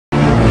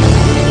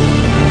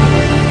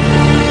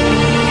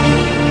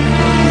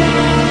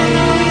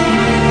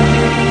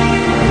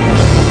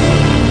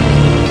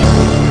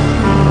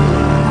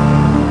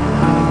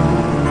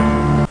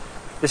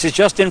This is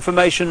just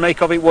information,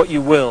 make of it what you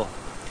will.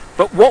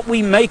 But what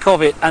we make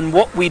of it and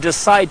what we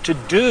decide to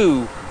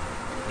do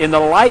in the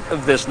light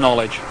of this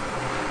knowledge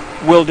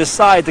will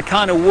decide the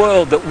kind of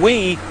world that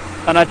we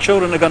and our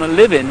children are going to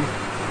live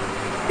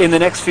in the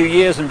next few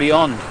years and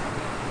beyond.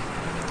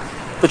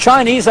 The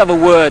Chinese have a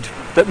word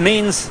that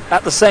means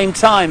at the same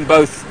time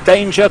both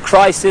danger,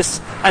 crisis,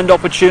 and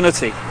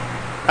opportunity.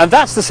 And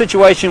that's the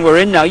situation we're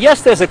in now.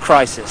 Yes, there's a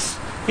crisis.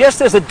 Yes,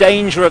 there's a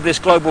danger of this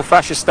global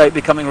fascist state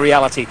becoming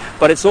reality,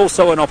 but it's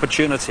also an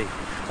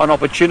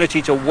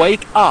opportunity to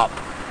wake up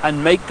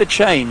and make the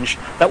change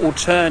that will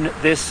turn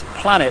this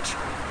planet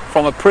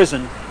from a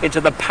prison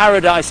into the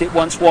paradise it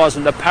once was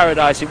and the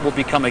paradise it will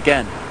become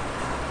again.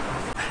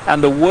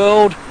 And the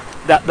world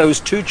that those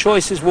two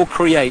choices will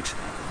create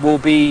will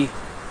be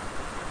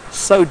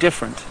so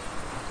different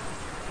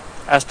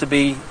as to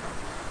be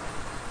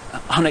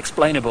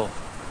unexplainable,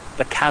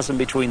 the chasm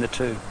between the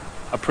two,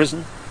 a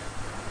prison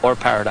or a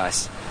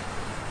paradise.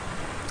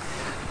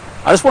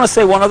 I just want to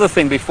say one other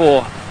thing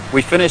before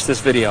we finish this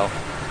video.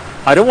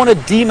 I don't want to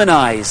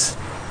demonize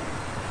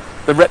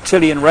the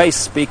reptilian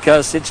race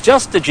because it's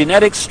just a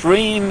genetic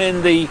stream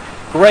in the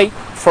great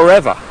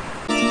forever.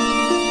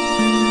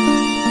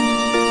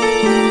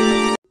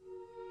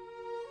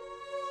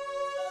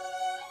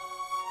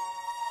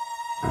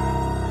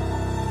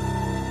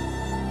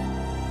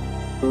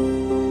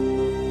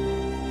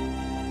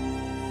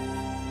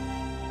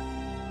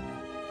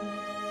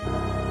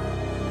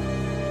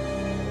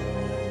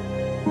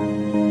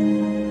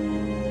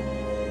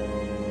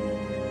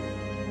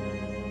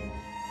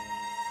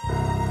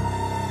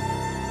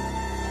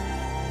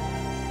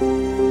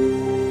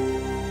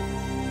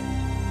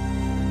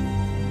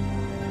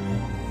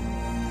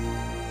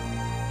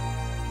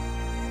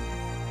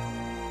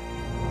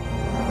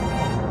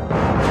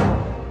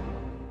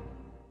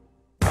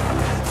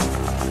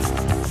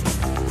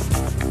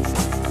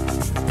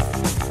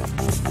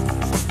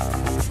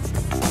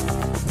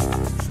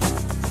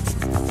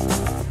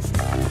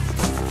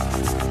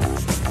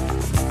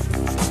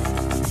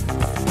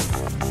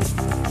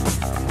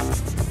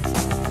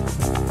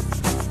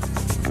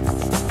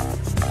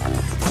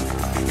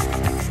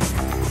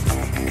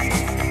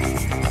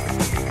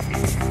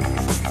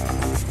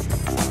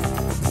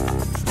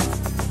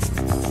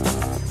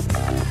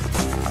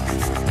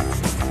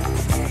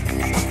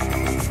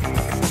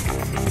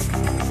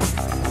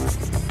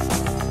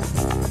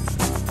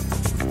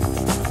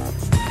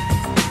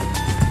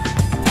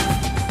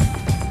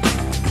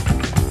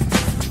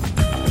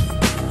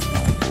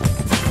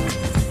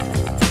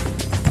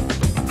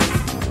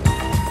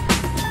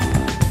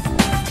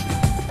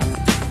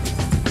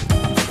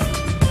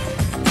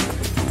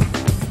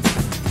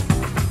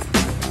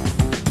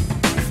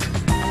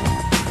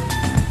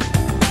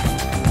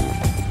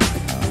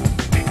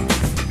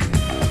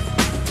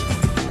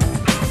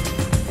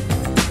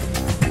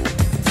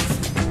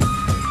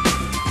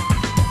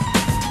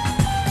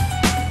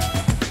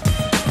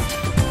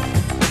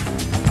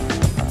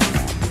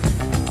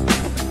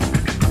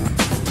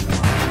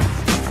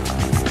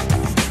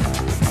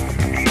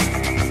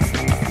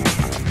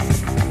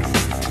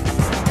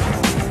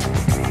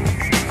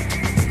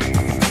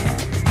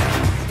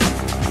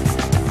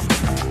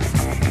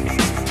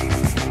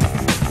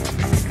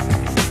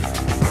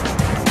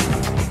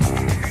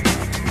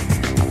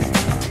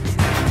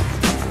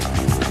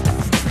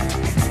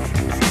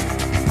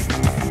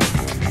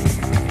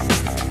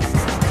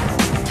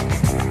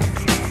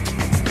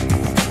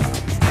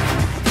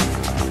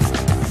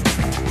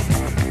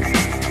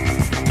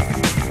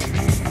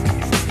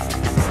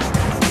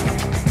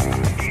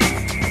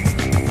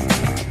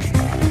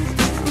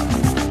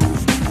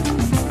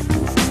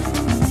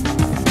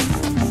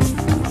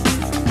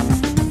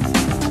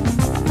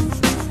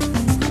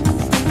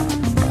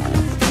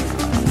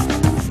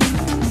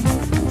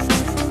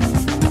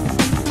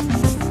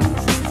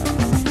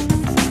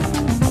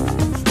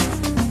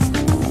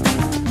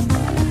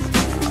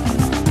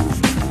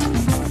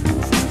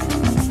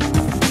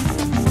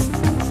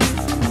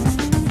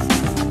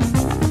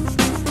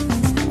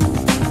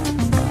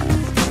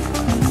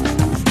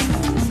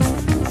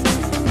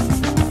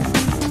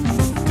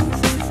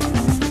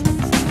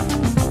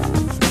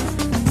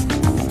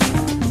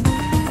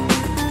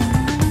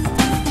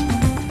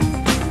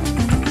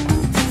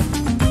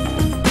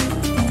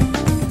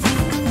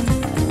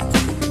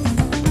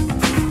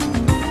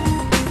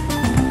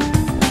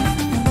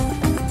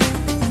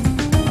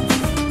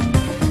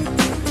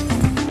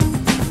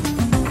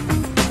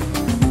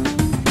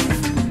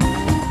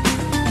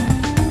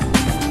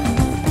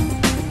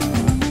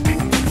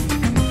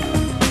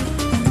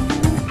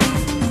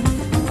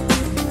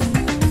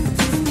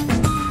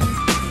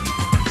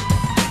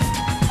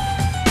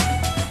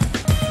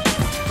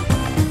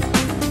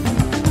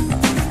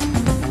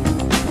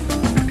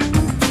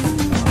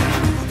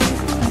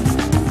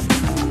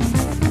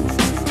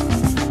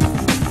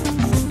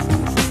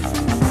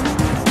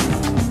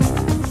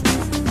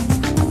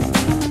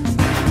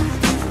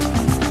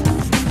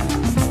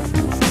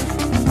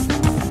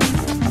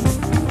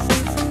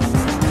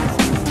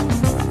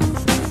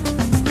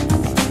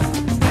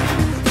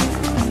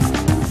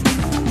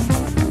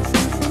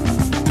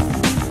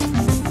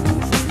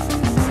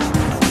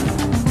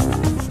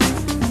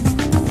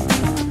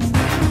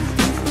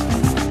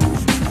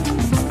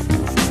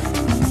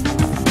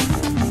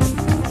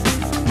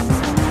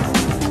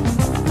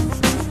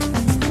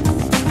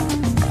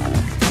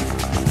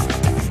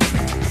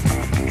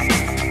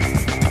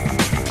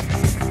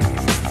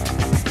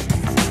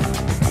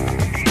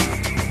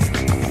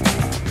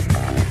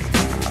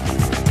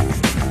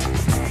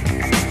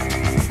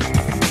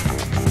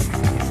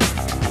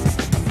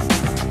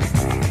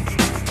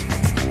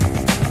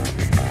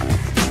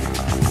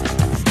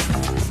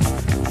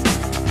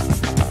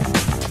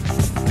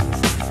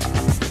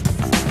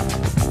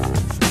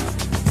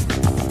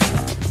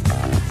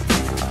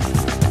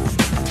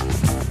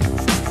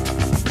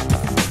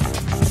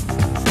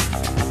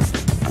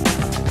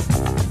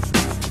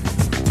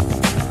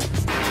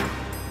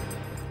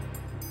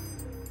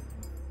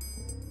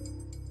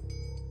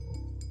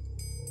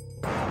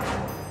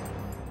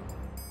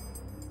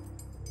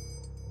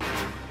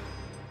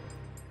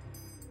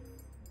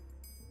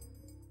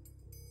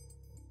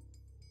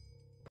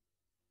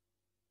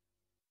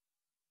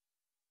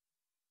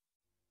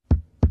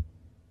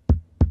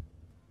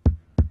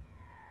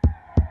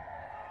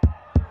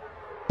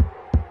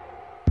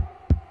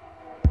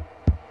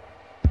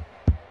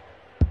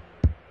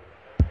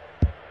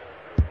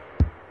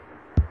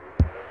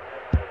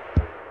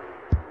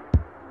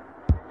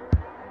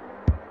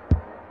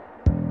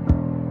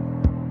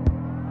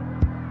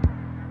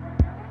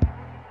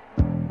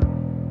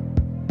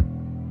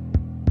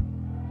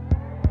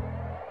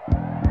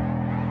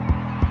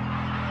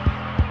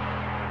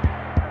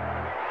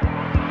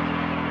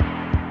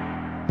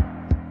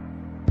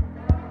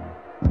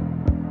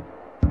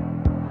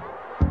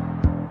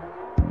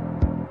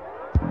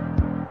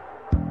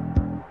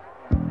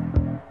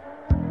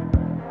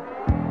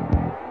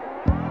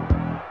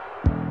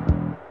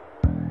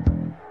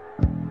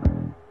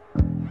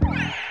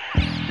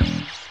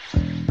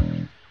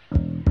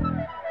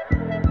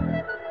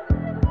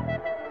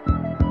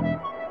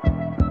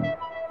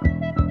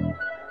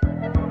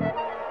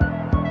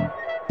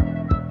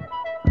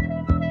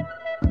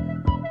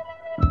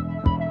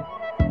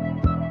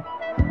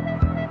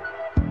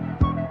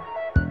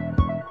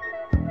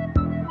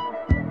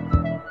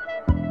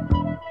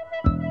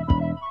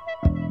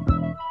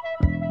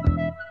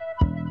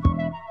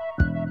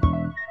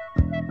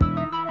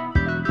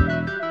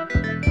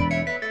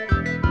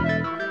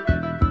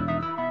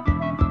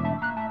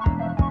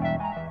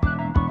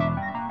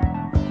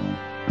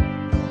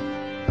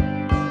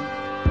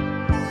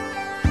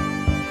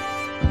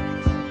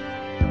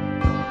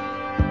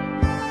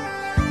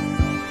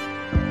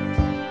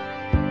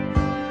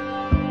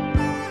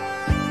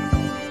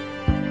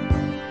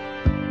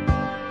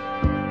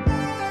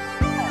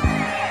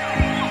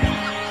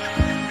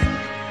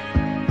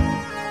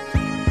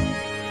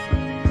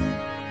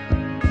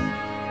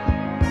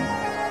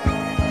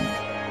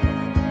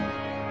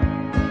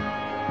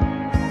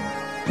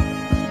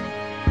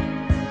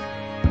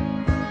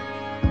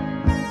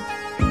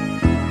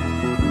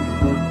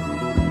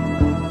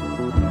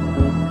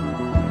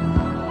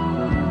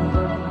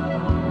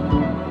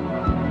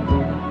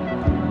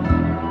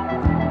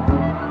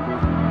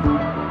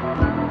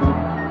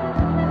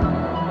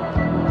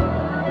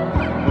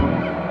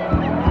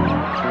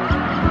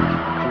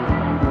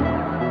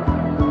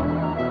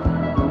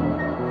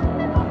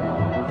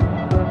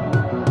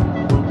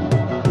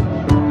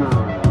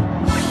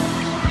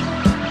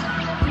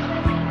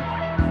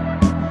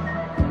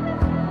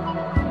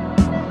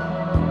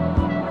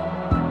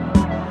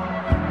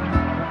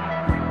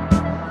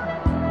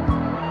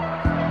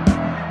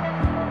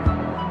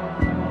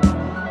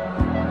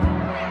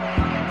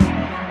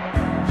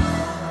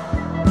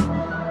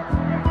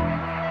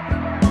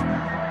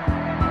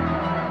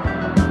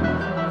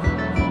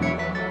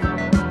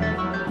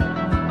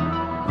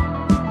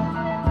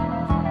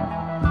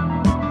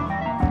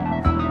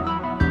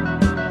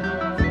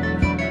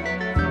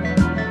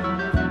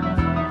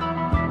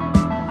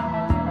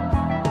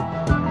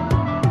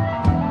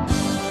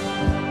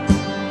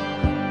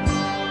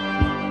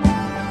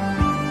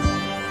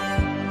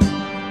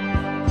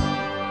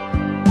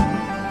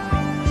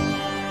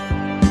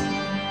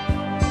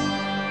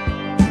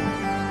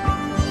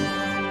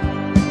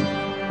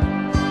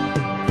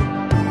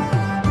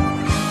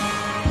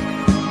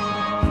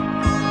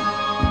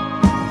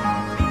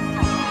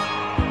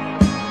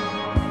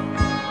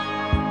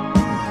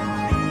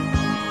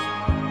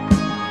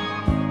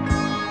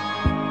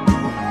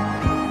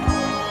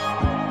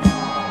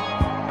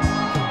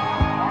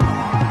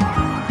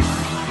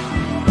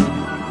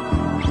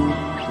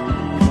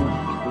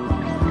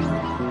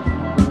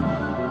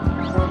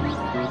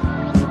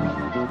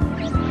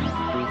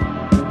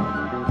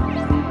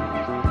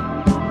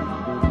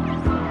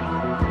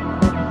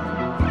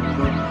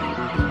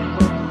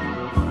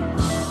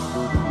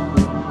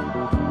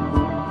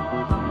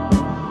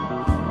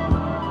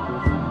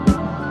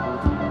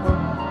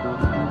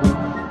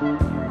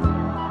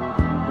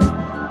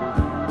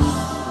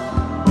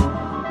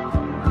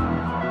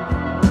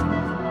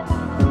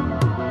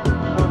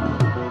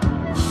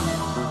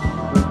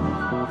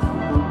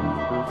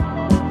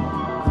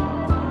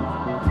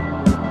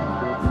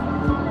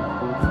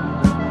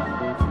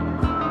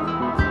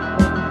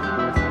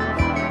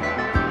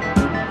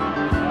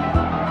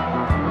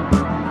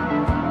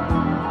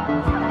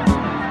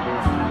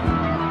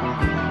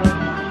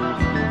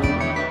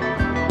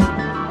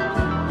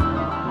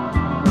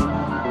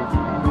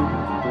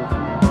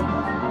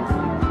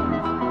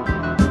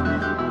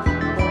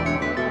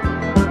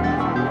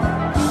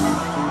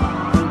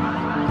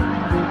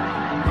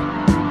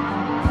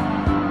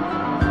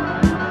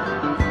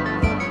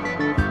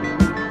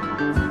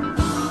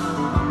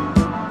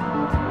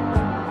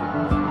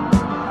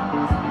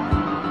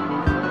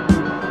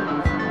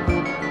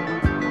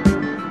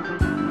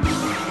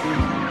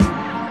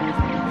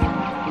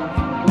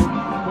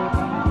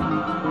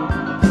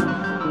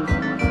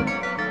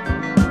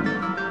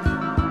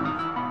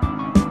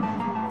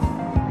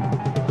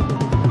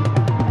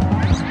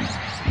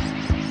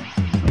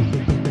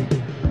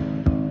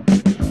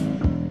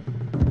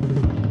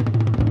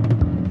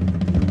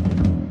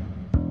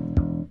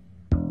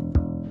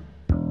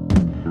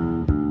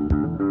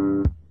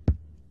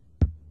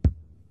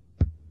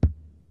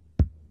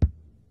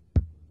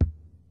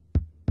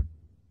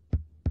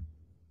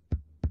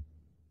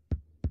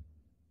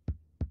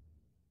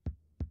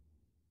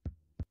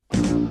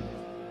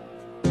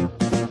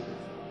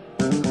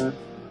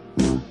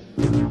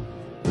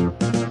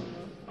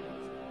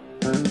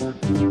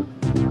 you.